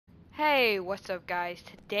Hey, what's up guys?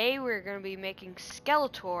 Today we're going to be making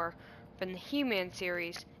Skeletor from the He-Man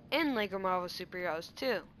series in LEGO Marvel Superheroes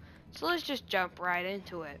 2. So let's just jump right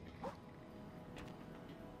into it.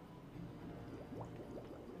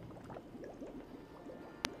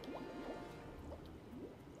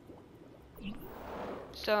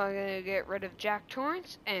 So I'm going to get rid of Jack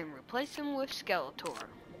Torrance and replace him with Skeletor.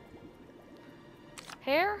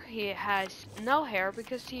 Hair, he has no hair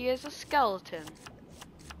because he is a skeleton.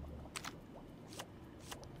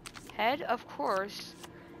 Head, of course,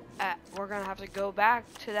 we're going to have to go back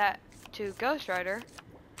to Ghost Rider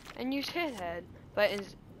and use his head. But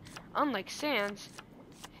unlike Sans,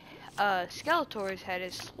 Skeletor's head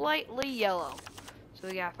is slightly yellow, so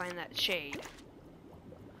we gotta find that shade.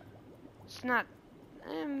 It's not,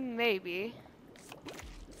 maybe.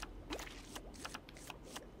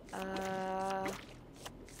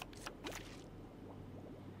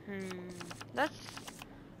 That's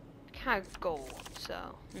kind of gold,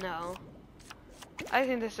 so no. I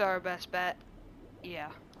think this is our best bet.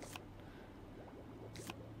 Yeah.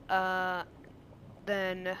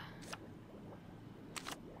 Then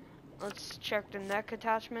let's check the neck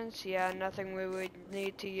attachments. Yeah, nothing we would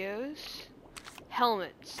need to use.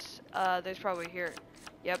 Helmets. There's probably here.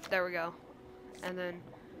 Yep, there we go. And then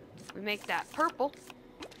we make that purple.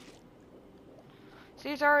 See,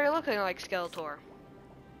 it's already looking like Skeletor.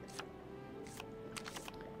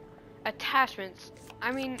 Attachments.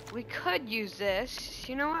 I mean, we could use this.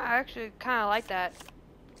 You know what? I actually kind of like that.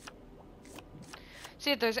 See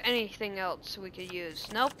if there's anything else we could use.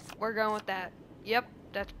 Nope, we're going with that. Yep,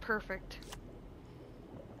 that's perfect.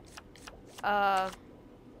 Alright,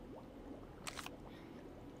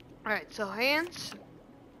 so hands.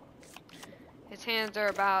 His hands are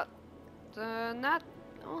about,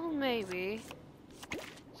 maybe.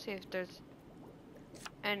 See if there's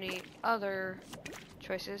any other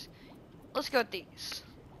choices. Let's go with these.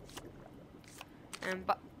 And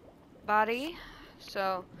body.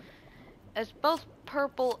 So, it's both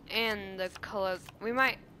purple and the color. We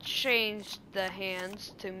might change the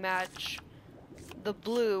hands to match the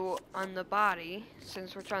blue on the body,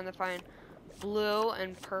 since we're trying to find blue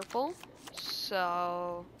and purple.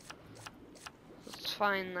 So let's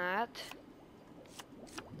find that.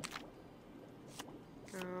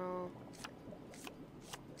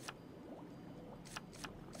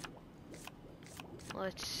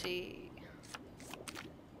 Let's see.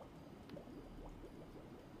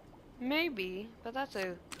 Maybe, but that's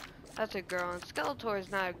a girl, and Skeletor is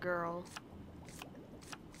not a girl.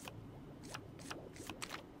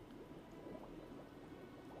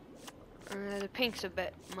 The pink's a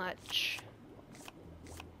bit much.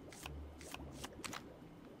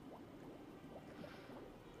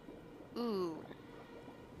 Ooh.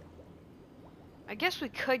 I guess we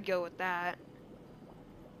could go with that.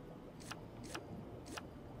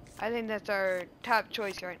 I think that's our top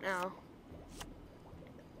choice right now.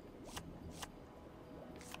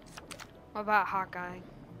 What about Hawkeye?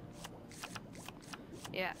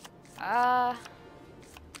 Yeah.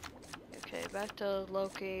 Okay, back to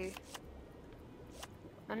Loki.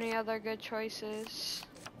 Any other good choices?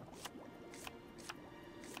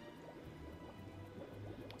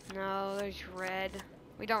 No, there's red.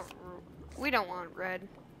 We don't want red.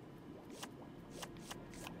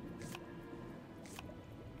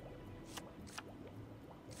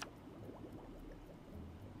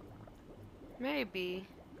 Maybe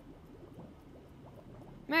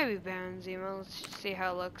Baron Zemo. Let's see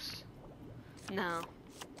how it looks. No.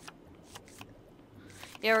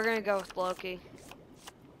 Yeah, we're gonna go with Loki.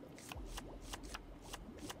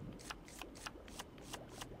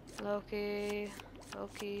 Loki.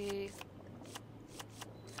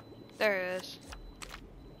 There it is.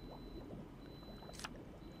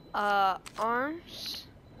 Arms.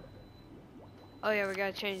 Oh yeah, we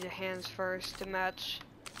gotta change the hands first to match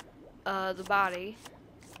the body.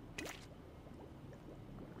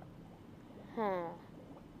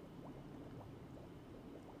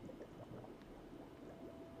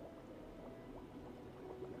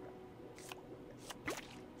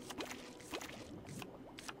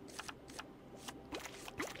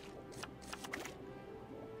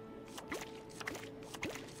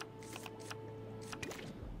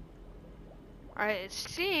 Alright, it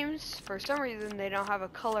seems for some reason they don't have a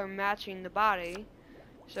color matching the body,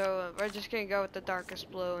 so we're just gonna go with the darkest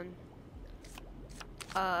blue and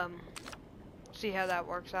see how that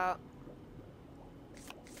works out.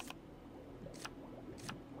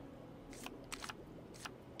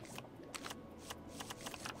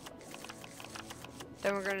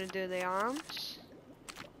 Then we're gonna do the arms.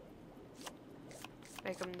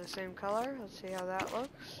 Make them the same color. Let's see how that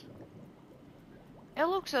looks. It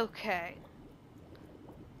looks okay.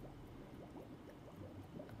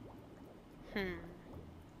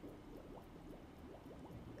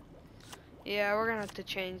 Yeah, we're gonna have to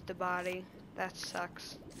change the body. That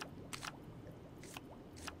sucks.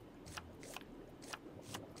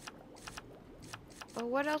 But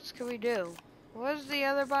what else can we do? What was the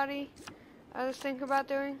other body I was thinking about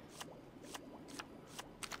doing?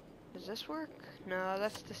 Does this work? No,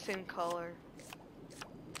 that's the same color.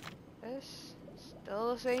 This,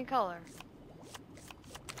 still the same color.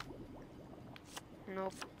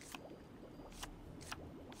 Nope.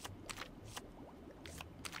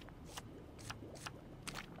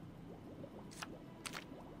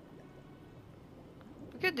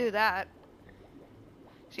 We could do that.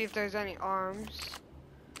 See if there's any arms.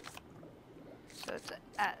 So it's an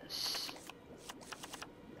S.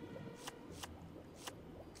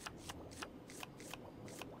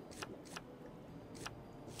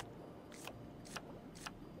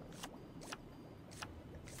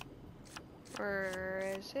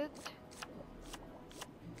 Where is it?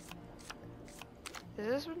 Is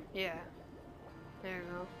this one? Yeah. There you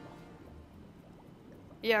go.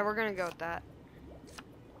 Yeah, we're gonna go with that.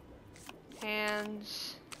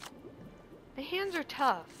 Hands. The hands are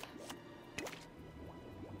tough.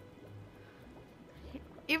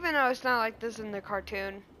 Even though it's not like this in the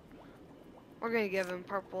cartoon, we're gonna give him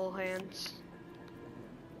purple hands.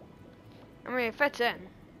 I mean, it fits in.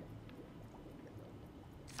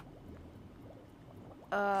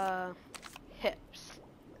 Hips.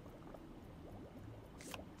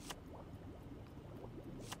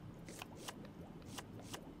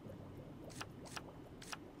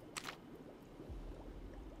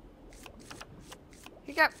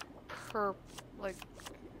 He got purple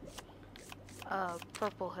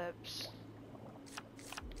hips.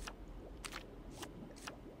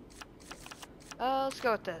 Let's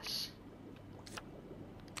go with this.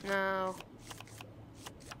 No.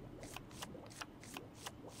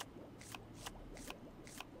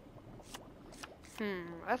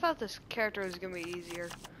 I thought this character was gonna be easier.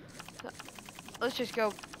 Let's just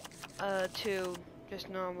go to just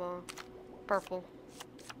normal purple.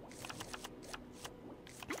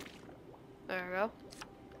 There we go.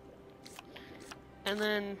 And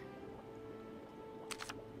then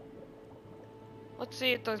let's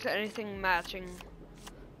see if there's anything matching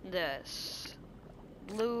this.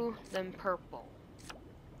 Blue, then purple.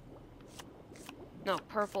 No,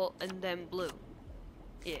 purple and then blue.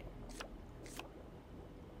 Yeah.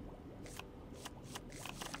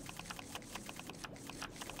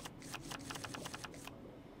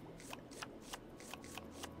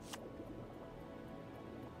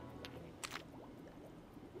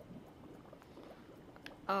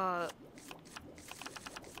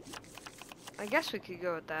 I guess we could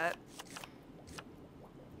go with that.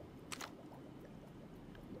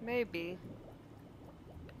 Maybe.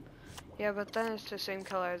 Yeah, but then it's the same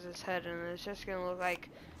color as his head, and it's just gonna look like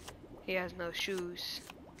he has no shoes.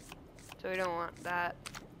 So we don't want that.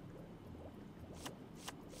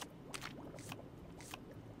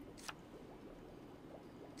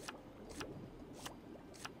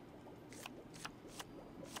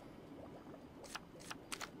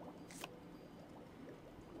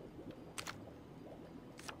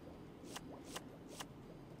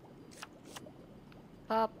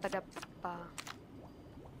 Ba-ba-da-ba-ba.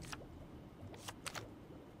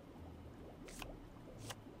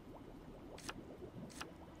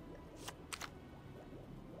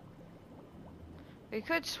 We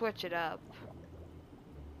could switch it up.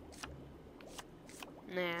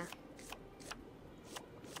 Nah.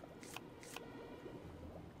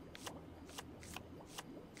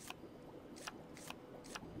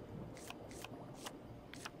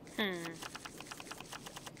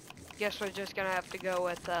 Guess we're just gonna have to go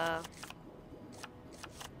with,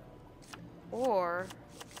 or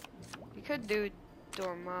we could do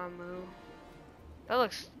Dormammu. That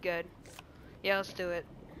looks good. Yeah, let's do it.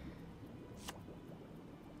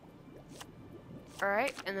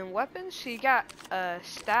 Alright, and then weapons, so you got a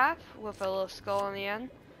staff with a little skull on the end.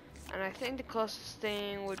 And I think the closest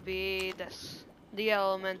thing would be this, the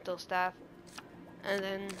elemental staff. And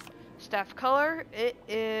then staff color, it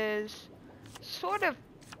is sort of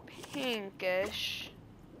pinkish.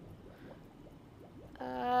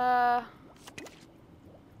 Yeah,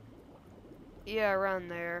 around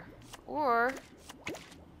there. Or,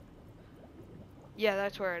 yeah,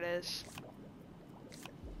 that's where it is.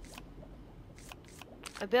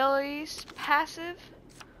 Abilities, passive,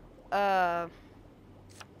 none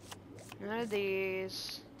of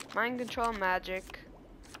these. Mind control, magic.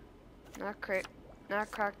 Not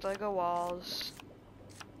cracked Lego walls.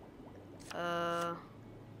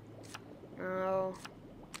 No.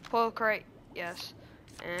 Pull crate, yes.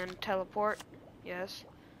 And teleport, yes.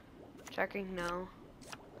 Checking, no.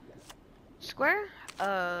 Square,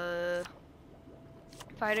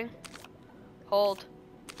 fighting. Hold,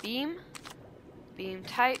 beam. Beam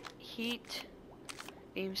type, heat.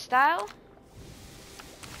 Beam style.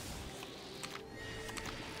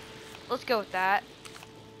 Let's go with that.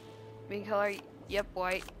 Beam color, yep,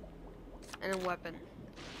 white. And then weapon.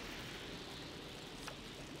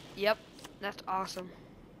 Yep, that's awesome.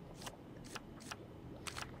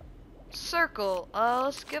 Circle,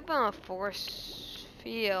 let's give him a force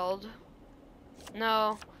field.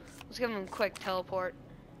 No, let's give him a quick teleport.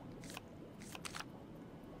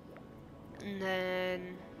 And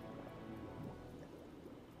then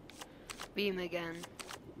beam again.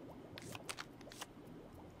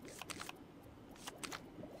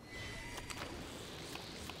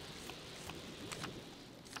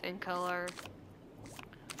 Same color.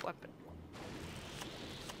 Weapon.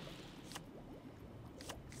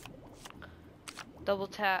 Double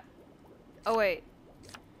tap. Oh wait.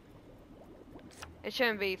 It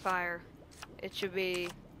shouldn't be fire. It should be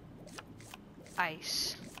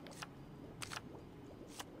ice.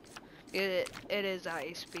 It is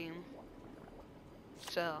ice beam.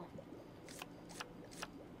 So.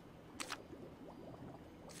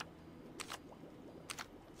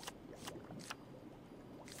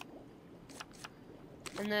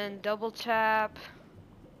 And then double tap.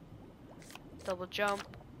 Double jump.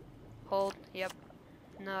 Hold. Yep.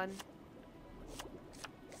 None.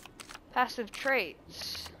 Passive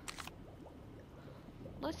traits.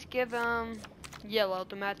 Let's give him yellow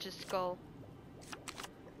to match his skull.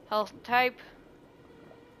 Health type.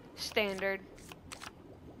 Standard.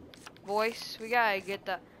 Voice. We gotta get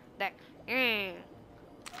that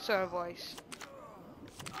sort of voice.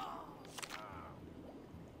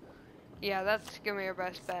 Yeah, that's gonna be our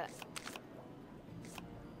best bet.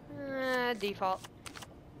 Default.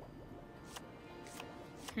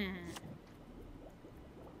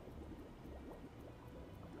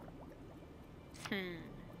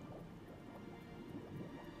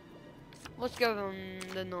 Let's give him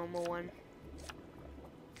the normal one.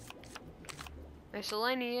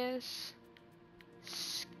 Miscellaneous.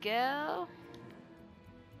 Skeletor.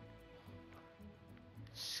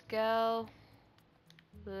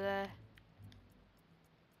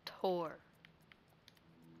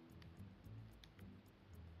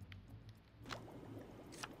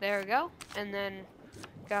 There we go. And then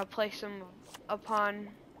gotta place them upon.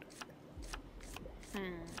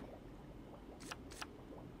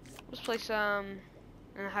 Let's place them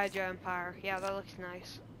in the Hydra Empire. Yeah, that looks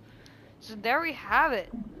nice. So there we have it.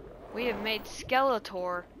 We have made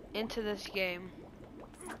Skeletor into this game.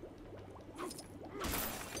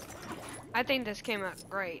 I think this came out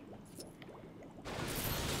great.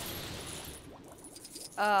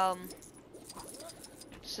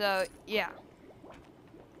 So yeah.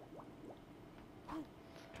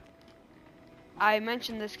 I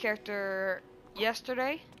mentioned this character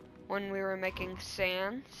yesterday when we were making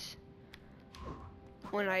Sans.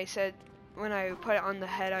 When I put it on the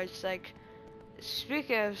head, I was like,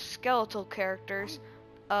 speaking of skeletal characters,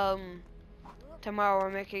 tomorrow we're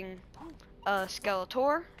making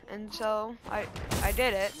Skeletor, and so I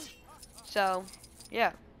did it. So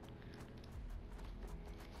yeah.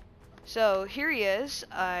 So here he is.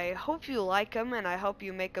 I hope you like him, and I hope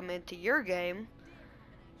you make him into your game.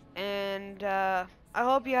 And I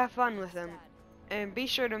hope you have fun with him. And be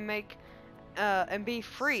sure to make and be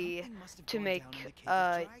free to make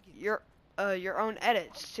your own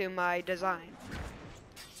edits to my design.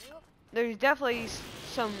 There's definitely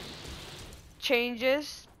some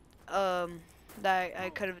changes that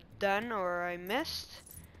I could have done or I missed,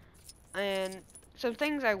 and some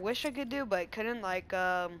things I wish I could do but couldn't, like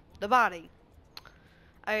the body.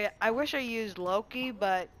 I wish I used Loki,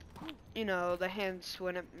 but you know, the hands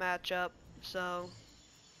wouldn't match up, so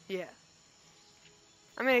yeah.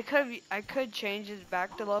 I mean, I could change it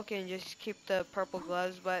back to Loki and just keep the purple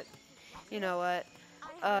gloves, but you know what?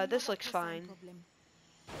 This looks fine.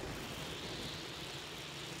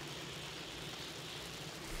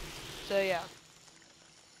 So yeah.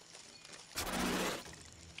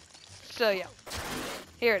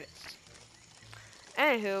 Here it is.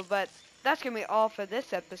 Anywho, but that's gonna be all for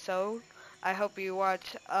this episode. I hope you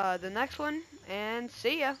watch the next one, and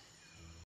see ya.